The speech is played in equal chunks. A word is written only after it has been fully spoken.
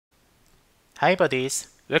Hi buddies,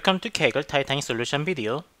 welcome to Kaggle Titanic solution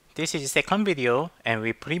video. This is the second video and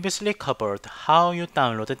we previously covered how you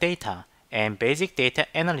download data and basic data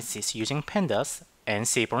analysis using Pandas and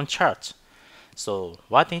Seaborn charts. So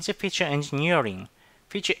what is feature engineering?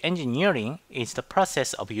 Feature engineering is the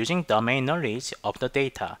process of using domain knowledge of the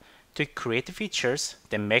data to create features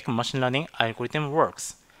that make machine learning algorithm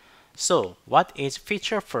works. So what is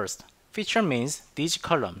feature first? Feature means these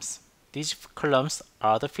columns. These columns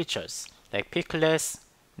are the features like P class,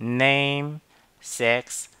 name,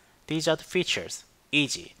 sex. These are the features.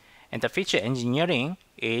 Easy. And the feature engineering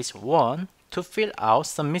is one to fill out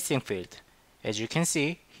some missing field. As you can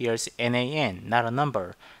see, here's NaN, not a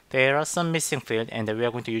number. There are some missing field and we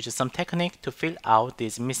are going to use some technique to fill out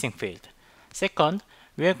this missing field. Second,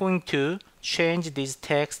 we are going to change this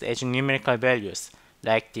text as numerical values.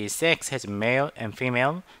 Like the sex has male and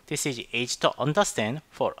female, this is easy to understand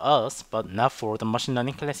for us but not for the machine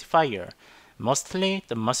learning classifier. Mostly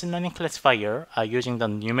the machine learning classifier are using the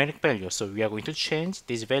numeric value, so we are going to change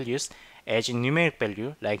these values as a numeric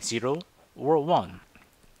value like 0 or 1.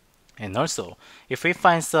 And also, if we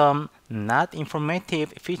find some not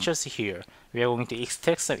informative features here, we are going to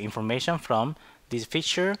extract some information from this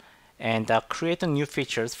feature and create new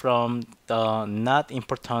features from the not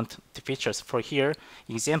important features. For here,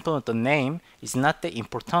 example, the name is not that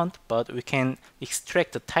important, but we can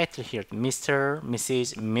extract the title here, Mr.,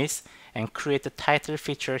 Mrs., Miss, and create the title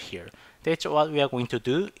feature here. That's what we are going to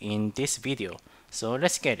do in this video. So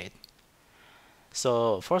let's get it.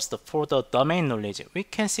 So first, for the domain knowledge, we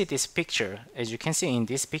can see this picture. As you can see in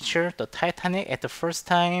this picture, the Titanic at the first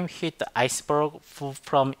time hit the iceberg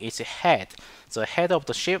from its head. So head of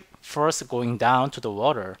the ship first going down to the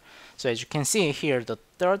water. So as you can see here, the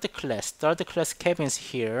third class cabins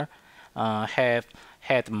here have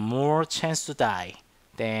had more chance to die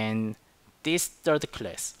than this third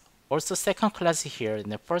class. Also second class here in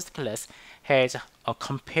the first class has a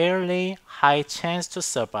comparatively high chance to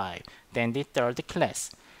survive than the third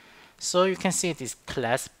class. So you can see this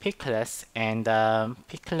class, P class, and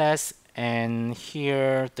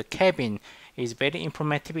here the cabin is very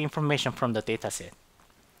informative information from the dataset.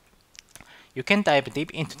 You can dive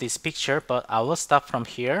deep into this picture, but I will stop from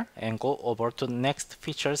here and go over to the next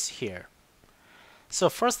features here. So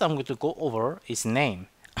first I'm going to go over its name.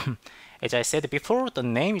 As I said before, the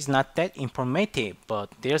name is not that informative,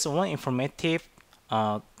 but there's one informative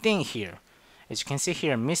thing here. As you can see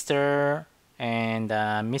here, Mr. and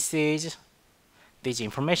Mrs. This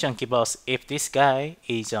information gives us if this guy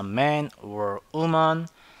is a man or woman,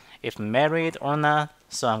 if married or not.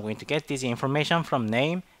 So I'm going to get this information from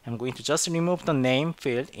name. I'm going to just remove the name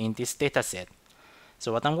field in this dataset.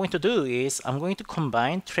 So what I'm going to do is I'm going to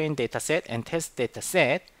combine train dataset and test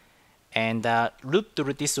dataset and loop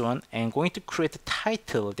through this one and going to create a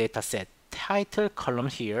title dataset, title column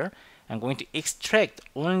here. I'm going to extract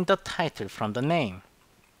only the title from the name.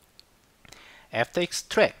 After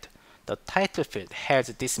extract, the title field has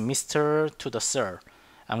this Mr. to the Sir.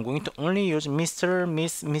 I'm going to only use Mr.,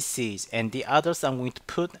 Miss, Mrs. and the others I'm going to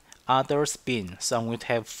put others bin. So I'm going to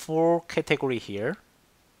have 4 categories here.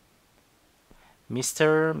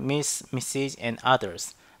 Mr., Miss, Mrs. and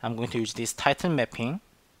others. I'm going to use this title mapping.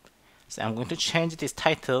 So I'm going to change this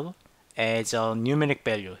title as a numeric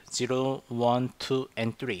value 0, 1, 2,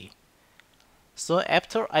 and 3. So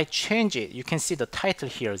after I change it, you can see the title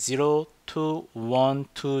here 0, 2, 1,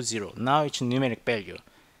 2, 0. Now it's numeric value,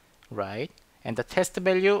 right? And the test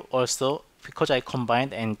value also, because I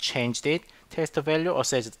combined and changed it, test value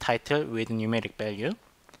also has the title with numeric value.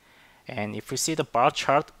 And if you see the bar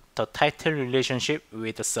chart, the title relationship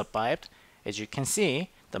with the survived, as you can see,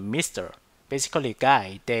 the Mr. basically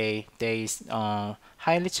guy, they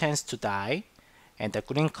highly chance to die, and the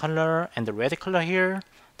green color and the red color here,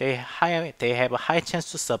 they have a high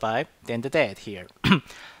chance to survive than the dead here.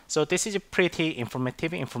 So this is a pretty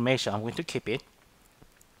informative information. I'm going to keep it.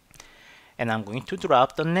 And I'm going to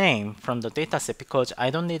drop the name from the dataset because I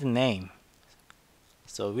don't need a name.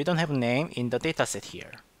 So we don't have a name in the dataset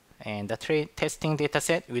here. And the testing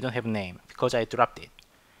dataset, we don't have a name because I dropped it.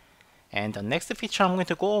 And the next feature I'm going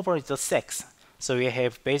to go over is the sex. So we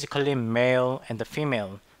have basically male and the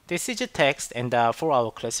female. This is a text, and for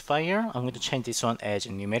our classifier, I'm going to change this one as a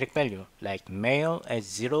numeric value, like male as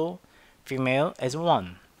 0, female as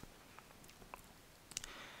 1.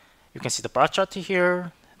 You can see the bar chart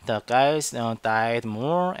here. The guys died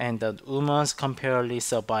more, and the women comparatively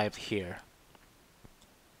survived here.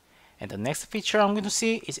 And the next feature I'm going to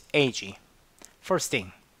see is age. First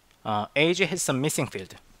thing, age has some missing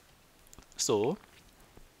field. So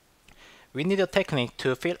we need a technique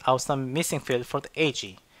to fill out some missing field for the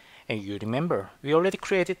age. And you remember, we already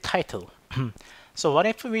created title. So what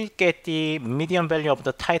if we get the median value of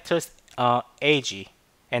the title's age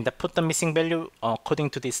and put the missing value according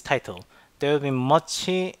to this title? That will be much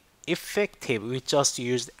effective. We just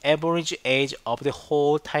use average age of the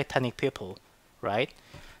whole Titanic people, right?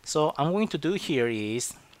 So I'm going to do here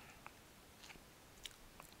is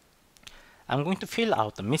I'm going to fill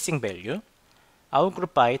out the missing value. I will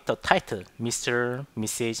group by the title, Mr.,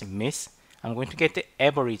 Mrs., Miss. I'm going to get the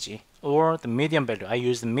average or the median value. I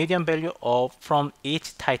use the median value of from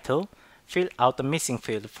each title, fill out the missing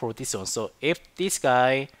field for this one. So if this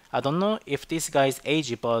guy, I don't know if this guy is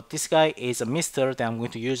age, but this guy is a Mr., then I'm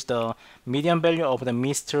going to use the median value of the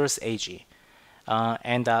Mr.'s age.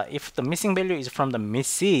 If the missing value is from the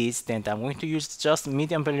Mrs., then I'm going to use just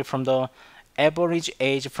median value from the average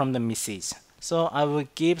age from the Mrs. So I will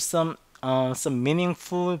give some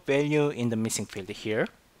meaningful value in the missing field here.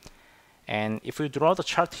 And if we draw the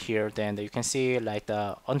chart here, then you can see like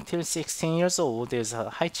until 16 years old, there's a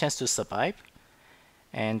high chance to survive.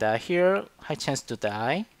 And here, high chance to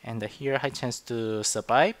die. And here, high chance to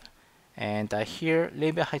survive. And here,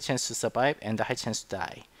 little bit high chance to survive and high chance to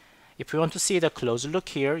die. If you want to see the close look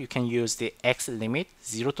here, you can use the X limit,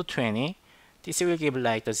 0 to 20. This will give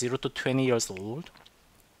like the 0 to 20 years old.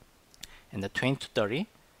 And the 20 to 30.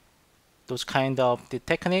 Those kind of the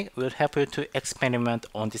technique will help you to experiment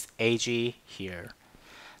on this age here.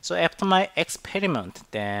 So after my experiment,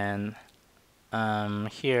 then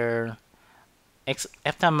after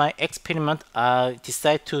my experiment, I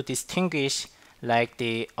decide to distinguish like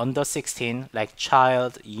the under 16, like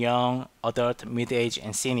child, young, adult, mid-age,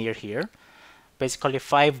 and senior here. Basically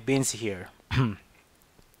 5 bins here.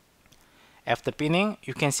 After binning,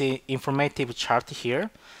 you can see informative chart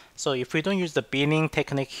here. So if we don't use the binning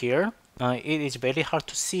technique here, it is very hard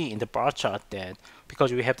to see in the bar chart that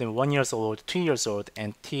because we have the 1 years old, 2 years old,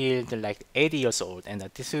 until the like 80 years old, and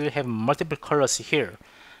this will have multiple colors here.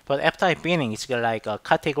 But after binning, it's like a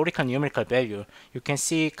categorical numerical value. You can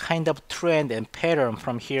see kind of trend and pattern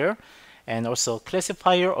from here, and also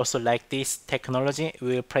classifier also like this technology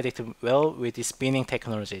will predict well with this binning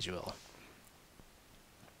technology as well.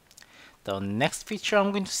 The next feature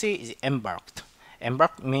I'm going to see is embarked.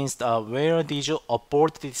 Embarked means where did you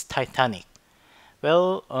aboard this Titanic?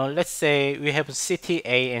 Well, let's say we have city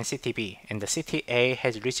A and city B, and the city A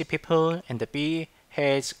has rich people and the B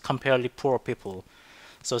has comparatively poor people.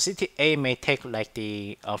 So city A may take like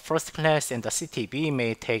the first class and the city B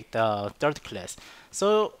may take the third class.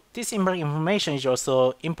 So this information is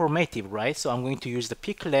also informative, right? So I'm going to use the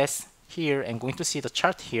P class here and going to see the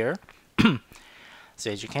chart here.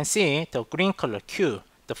 So as you can see, the green color Q,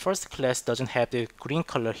 the first class doesn't have the green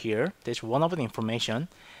color here. That's one of the information.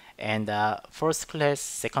 And first class,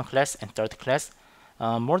 second class, and third class,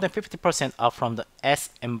 more than 50% are from the S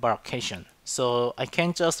embarkation. So I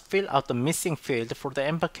can just fill out the missing field for the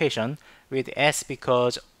embarkation with S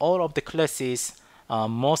because all of the classes,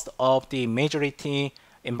 most of the majority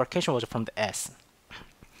embarkation was from the S.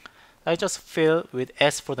 I just fill with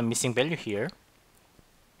S for the missing value here.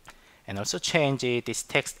 And also change this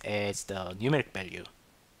text as the numeric value.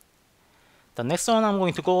 The next one I'm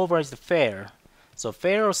going to go over is the fare. So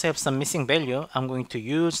fare also have some missing value. I'm going to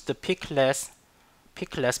use the P class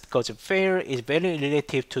because fare is very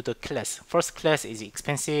relative to the class. First class is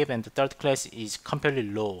expensive and the third class is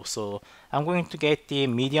comparatively low. So I'm going to get the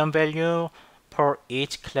median value per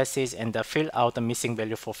each classes and fill out the missing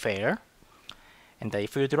value for fare. And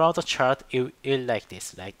if you draw the chart, it like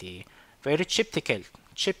this, like the very cheap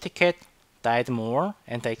ticket died more,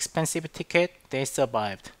 and the expensive ticket they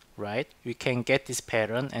survived, right? We can get this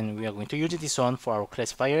pattern, and we are going to use this one for our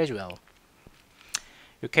classifier as well.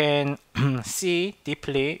 You can see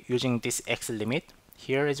deeply using this X limit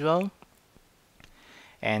here as well.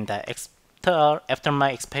 And after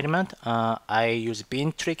my experiment, I use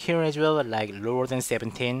bin trick here as well, like lower than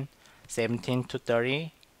 17, 17 to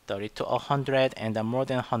 30, 30 to 100, and more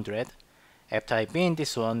than 100. After I bin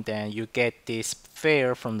this one, then you get this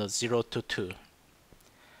fare from the 0 to 2.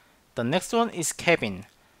 The next one is cabin.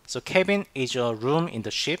 So cabin is a room in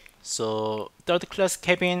the ship. So third class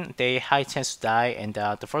cabin, they high chance to die, and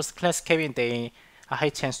the first class cabin, they a high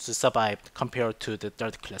chance to survive compared to the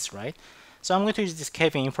third class, right? So I'm going to use this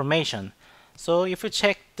cabin information. So if you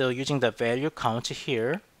check using the value count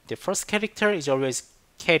here, the first character is always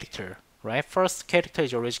character, right? First character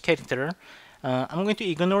is always character. I'm going to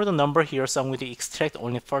ignore the number here, so I'm going to extract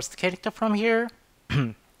only first character from here.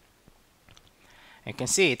 You can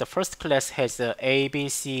see the first class has the A, B,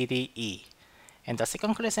 C, D, E. And the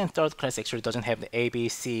second class and third class actually doesn't have the A, B,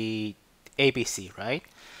 C, right?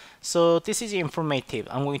 So this is informative.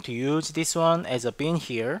 I'm going to use this one as a bin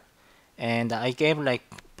here. And I gave like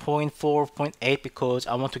 0.4, 0.8 because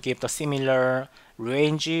I want to give the similar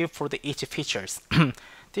range for the each features.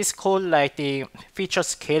 This is called like the feature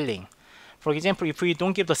scaling. For example, if we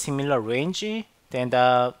don't give the similar range, then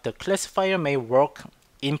the classifier may work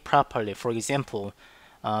improperly. For example,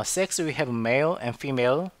 sex, we have male and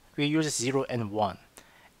female, we use 0 and 1.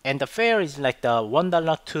 And the fare is like the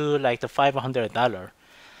 $1 to like the $500.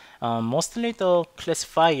 Mostly the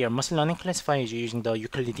classifier, machine learning classifier is using the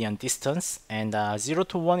Euclidean distance, and 0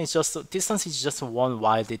 to 1 is just, distance is just 1,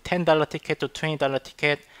 while the $10 ticket to $20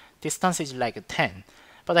 ticket, distance is like 10.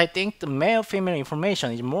 But I think the male-female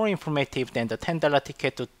information is more informative than the $10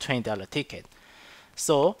 ticket to $20 ticket.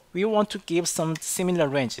 So we want to give some similar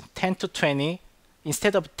range, 10 to 20.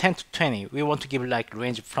 Instead of 10 to 20, we want to give like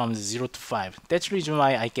range from 0 to 5. That's the reason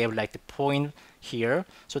why I gave like the point here,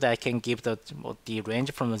 so that I can give the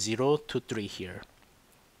range from 0 to 3 here.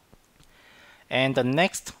 And the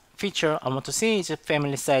next feature I want to see is the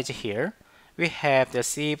family size here. We have the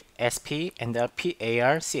SIV-SP and the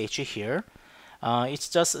PAR-CH here. It's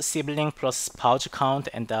just sibling plus spouse count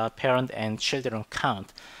and the parent and children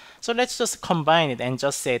count. So let's just combine it and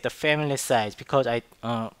just say the family size, because I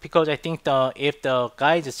think if the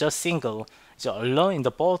guy is just single, so alone in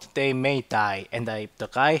the boat, they may die, and if the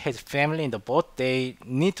guy has family in the boat, they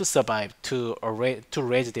need to survive to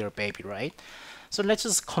raise their baby, right? So let's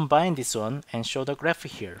just combine this one and show the graph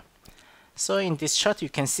here. So in this chart, you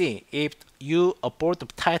can see if you aboard the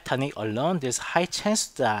Titanic alone, there's high chance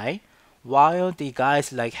to die, while the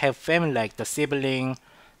guys like have family, like the sibling,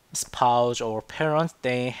 spouse, or parents,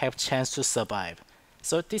 they have chance to survive.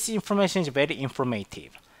 So this information is very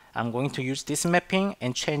informative. I'm going to use this mapping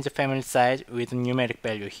and change the family size with numeric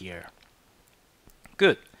value here.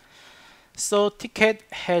 Good. So ticket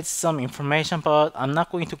has some information, but I'm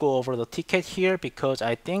not going to go over the ticket here because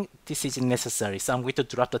I think this is necessary. So I'm going to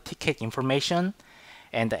drop the ticket information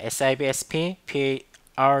and the SIV-SP,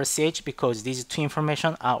 PAR-CH, because these two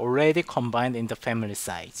information are already combined in the family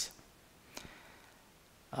size.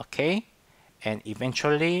 Okay. And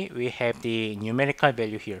eventually we have the numerical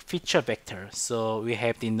value here, feature vector. So we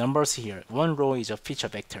have the numbers here. One row is a feature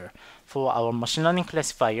vector for our machine learning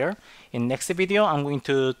classifier. In next video, I'm going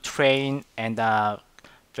to train and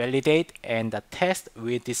validate and test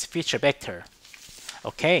with this feature vector.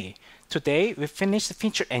 Okay, today we finished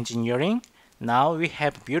feature engineering. Now we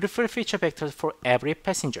have beautiful feature vectors for every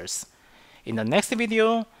passengers. In the next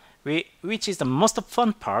video, which is the most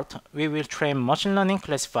fun part, we will train machine learning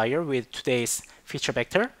classifier with today's feature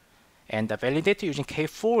vector and validate using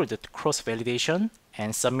K-fold cross-validation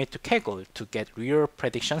and submit to Kaggle to get real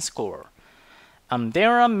prediction score.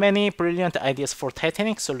 There are many brilliant ideas for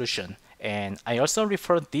Titanic solution, and I also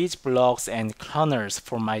refer these blogs and kernels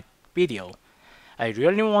for my video. I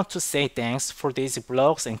really want to say thanks for these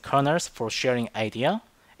blogs and kernels for sharing idea,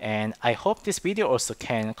 and I hope this video also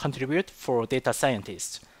can contribute for data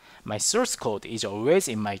scientists. My source code is always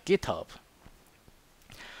in my GitHub,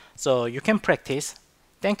 so you can practice.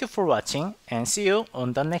 Thank you for watching and see you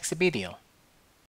on the next video.